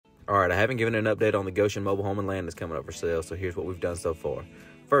All right, I haven't given an update on the Goshen mobile home and land that's coming up for sale, so here's what we've done so far.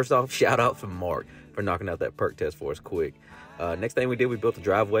 First off, shout out to Mark for knocking out that perk test for us quick. Next thing we did, we built a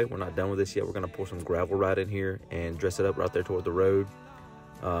driveway. We're not done with this yet. We're going to pour some gravel right in here and dress it up right there toward the road.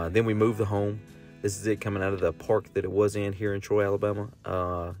 Then we moved the home. This is it coming out of the park that it was in here in Troy, Alabama.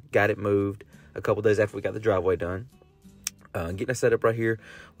 Got it moved a couple days after we got the driveway done. Getting it set up right here.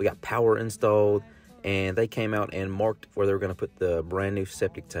 We got power installed, and they came out and marked where they were going to put the brand new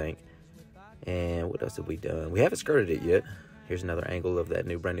septic tank. And what else have we done? We haven't skirted it yet. Here's another angle of that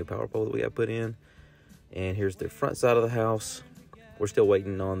brand new power pole that we got put in. And here's the front side of the house. We're still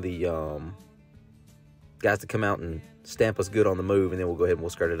waiting on the guys to come out and stamp us good on the move, and then we'll go ahead and we'll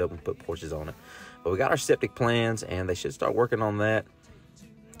skirt it up and put porches on it. But we got our septic plans, and they should start working on that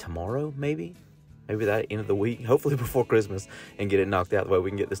tomorrow, maybe that end of the week, hopefully before Christmas, and get it knocked out the way we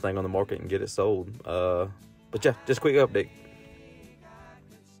can get this thing on the market and get it sold. But yeah, just a quick update.